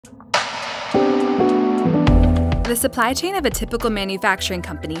The supply chain of a typical manufacturing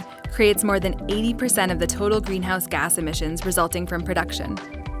company creates more than 80% of the total greenhouse gas emissions resulting from production.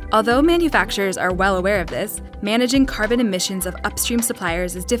 Although manufacturers are well aware of this, managing carbon emissions of upstream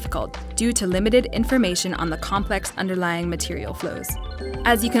suppliers is difficult due to limited information on the complex underlying material flows.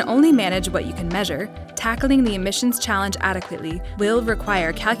 As you can only manage what you can measure, tackling the emissions challenge adequately will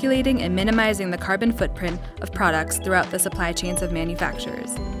require calculating and minimizing the carbon footprint of products throughout the supply chains of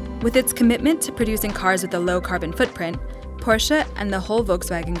manufacturers. With its commitment to producing cars with a low carbon footprint, Porsche and the whole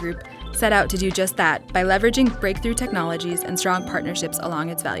Volkswagen Group set out to do just that by leveraging breakthrough technologies and strong partnerships along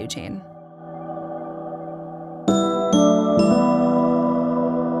its value chain.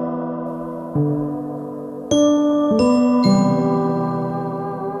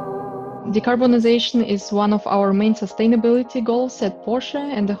 Decarbonization is one of our main sustainability goals at Porsche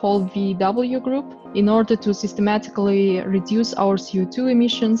and the whole VW Group. In order to systematically reduce our CO2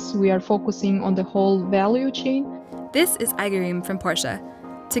 emissions, we are focusing on the whole value chain. This is Aigerim from Porsche,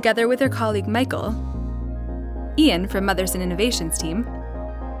 together with her colleague Michael, Ian from Motherson Innovations team,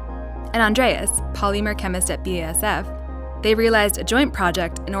 and Andreas, polymer chemist at BASF. They realized a joint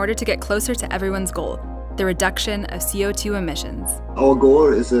project in order to get closer to everyone's goal: the reduction of CO2 emissions. Our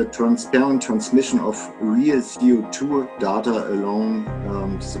goal is a transparent transmission of real CO2 data along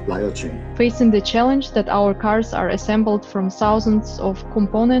the supplier chain. Facing the challenge that our cars are assembled from thousands of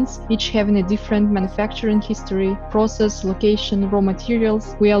components, each having a different manufacturing history, process, location, raw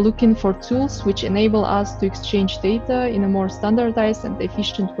materials, we are looking for tools which enable us to exchange data in a more standardized and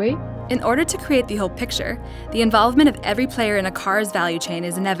efficient way. In order to create the whole picture, the involvement of every player in a car's value chain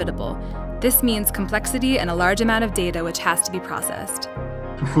is inevitable. This means complexity and a large amount of data which has to be processed.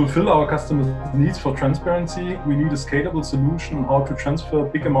 To fulfill our customers' needs for transparency, we need a scalable solution on how to transfer a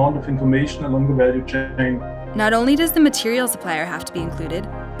big amount of information along the value chain. Not only does the material supplier have to be included,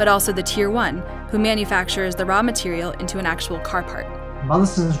 but also the Tier 1, who manufactures the raw material into an actual car part.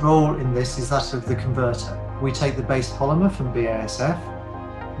 Motherson's role in this is that of the converter. We take the base polymer from BASF.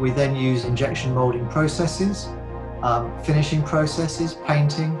 We then use injection molding processes, finishing processes,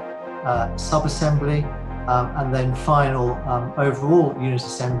 painting, sub-assembly, and then final overall unit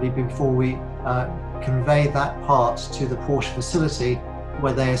assembly before we convey that part to the Porsche facility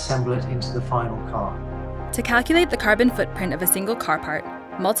where they assemble it into the final car. To calculate the carbon footprint of a single car part,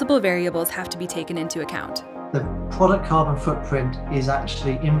 multiple variables have to be taken into account. The product carbon footprint is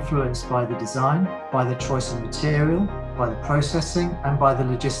actually influenced by the design, by the choice of material, by the processing, and by the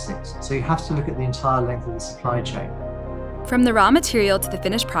logistics. So you have to look at the entire length of the supply chain. From the raw material to the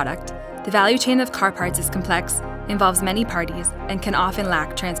finished product, the value chain of car parts is complex, involves many parties, and can often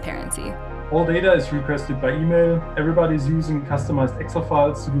lack transparency. All data is requested by email. Everybody is using customized Excel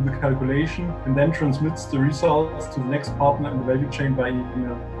files to do the calculation and then transmits the results to the next partner in the value chain by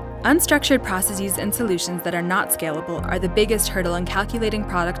email. Unstructured processes and solutions that are not scalable are the biggest hurdle in calculating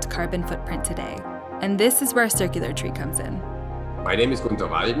product carbon footprint today. And this is where CircularTree comes in. My name is Gunther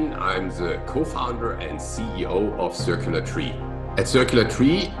Walden. I'm the co-founder and CEO of CircularTree. At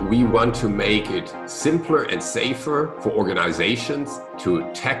CircularTree, we want to make it simpler and safer for organizations to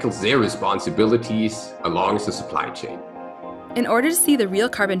tackle their responsibilities along the supply chain. In order to see the real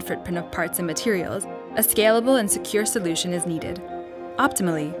carbon footprint of parts and materials, a scalable and secure solution is needed.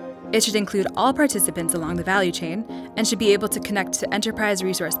 Optimally, it should include all participants along the value chain and should be able to connect to enterprise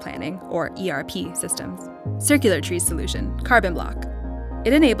resource planning, or ERP, systems. CircularTree's solution, CarbonBlock.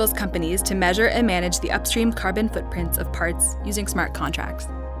 It enables companies to measure and manage the upstream carbon footprints of parts using smart contracts.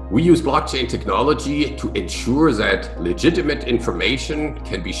 We use blockchain technology to ensure that legitimate information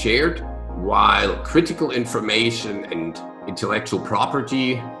can be shared, while critical information and intellectual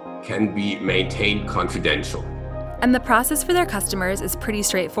property can be maintained confidential. And the process for their customers is pretty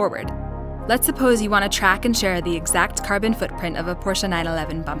straightforward. Let's suppose you want to track and share the exact carbon footprint of a Porsche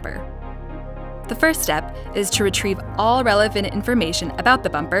 911 bumper. The first step is to retrieve all relevant information about the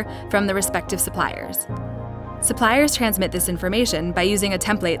bumper from the respective suppliers. Suppliers transmit this information by using a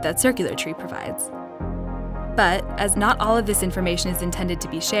template that CircularTree provides. But as not all of this information is intended to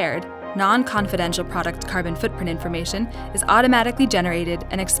be shared, non-confidential product carbon footprint information is automatically generated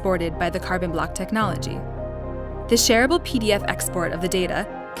and exported by the CarbonBlock technology. The shareable PDF export of the data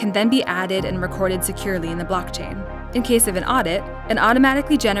can then be added and recorded securely in the blockchain. In case of an audit, an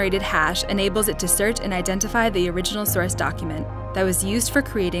automatically generated hash enables it to search and identify the original source document that was used for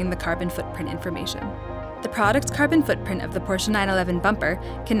creating the carbon footprint information. The product carbon footprint of the Porsche 911 bumper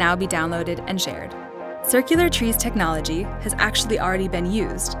can now be downloaded and shared. CircularTree's technology has actually already been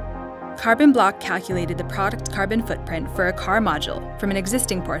used. CarbonBlock calculated the product carbon footprint for a car module from an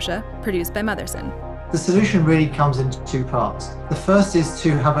existing Porsche produced by Motherson. The solution really comes into two parts. The first is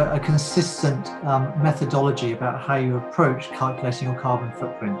to have a consistent methodology about how you approach calculating your carbon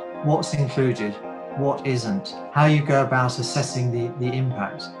footprint. What's included, what isn't, how you go about assessing the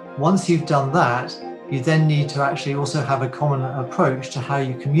impact. Once you've done that, you then need to actually also have a common approach to how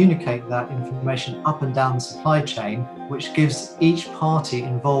you communicate that information up and down the supply chain, which gives each party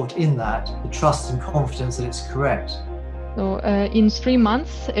involved in that the trust and confidence that it's correct. So in 3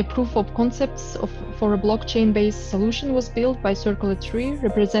 months, a proof of concepts for a blockchain-based solution was built by CircularTree,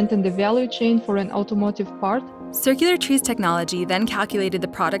 representing the value chain for an automotive part. CircularTree's technology then calculated the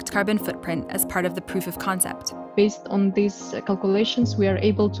product carbon footprint as part of the proof of concept. Based on these calculations, we are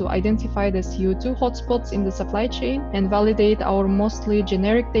able to identify the CO2 hotspots in the supply chain and validate our mostly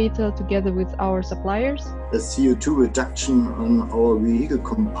generic data together with our suppliers. A CO2 reduction on our vehicle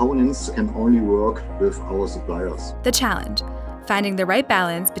components can only work with our suppliers. The challenge: finding the right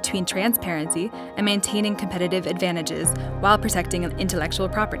balance between transparency and maintaining competitive advantages while protecting intellectual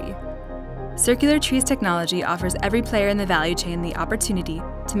property. CircularTree's technology offers every player in the value chain the opportunity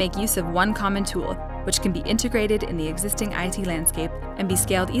to make use of one common tool, which can be integrated in the existing IT landscape and be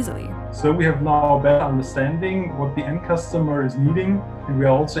scaled easily. So we have now a better understanding what the end customer is needing, and we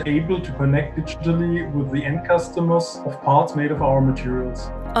are also able to connect digitally with the end customers of parts made of our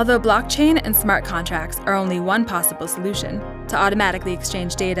materials. Although blockchain and smart contracts are only one possible solution to automatically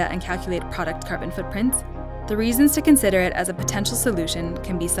exchange data and calculate product carbon footprints, the reasons to consider it as a potential solution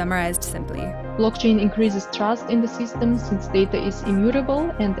can be summarized simply. Blockchain increases trust in the system since data is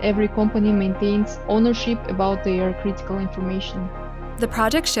immutable and every company maintains ownership about their critical information. The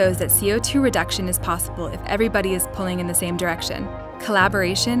project shows that CO2 reduction is possible if everybody is pulling in the same direction.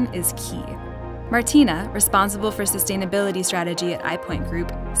 Collaboration is key. Martina, responsible for sustainability strategy at iPoint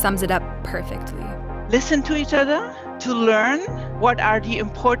Group, sums it up perfectly. Listen to each other to learn what are the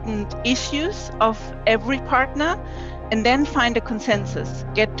important issues of every partner, and then find a consensus.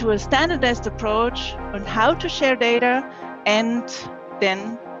 Get to a standardized approach on how to share data, and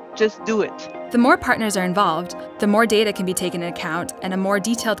then just do it. The more partners are involved, the more data can be taken into account and a more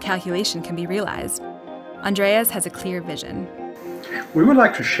detailed calculation can be realized. Andreas has a clear vision. We would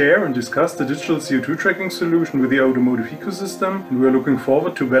like to share and discuss the digital CO2 tracking solution with the automotive ecosystem, and we are looking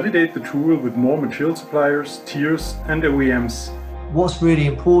forward to validate the tool with more material suppliers, tiers and OEMs. What's really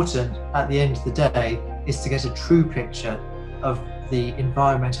important at the end of the day is to get a true picture of the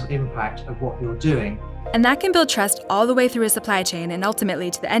environmental impact of what you're doing. And that can build trust all the way through a supply chain and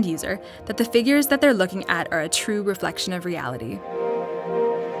ultimately to the end user that the figures that they're looking at are a true reflection of reality.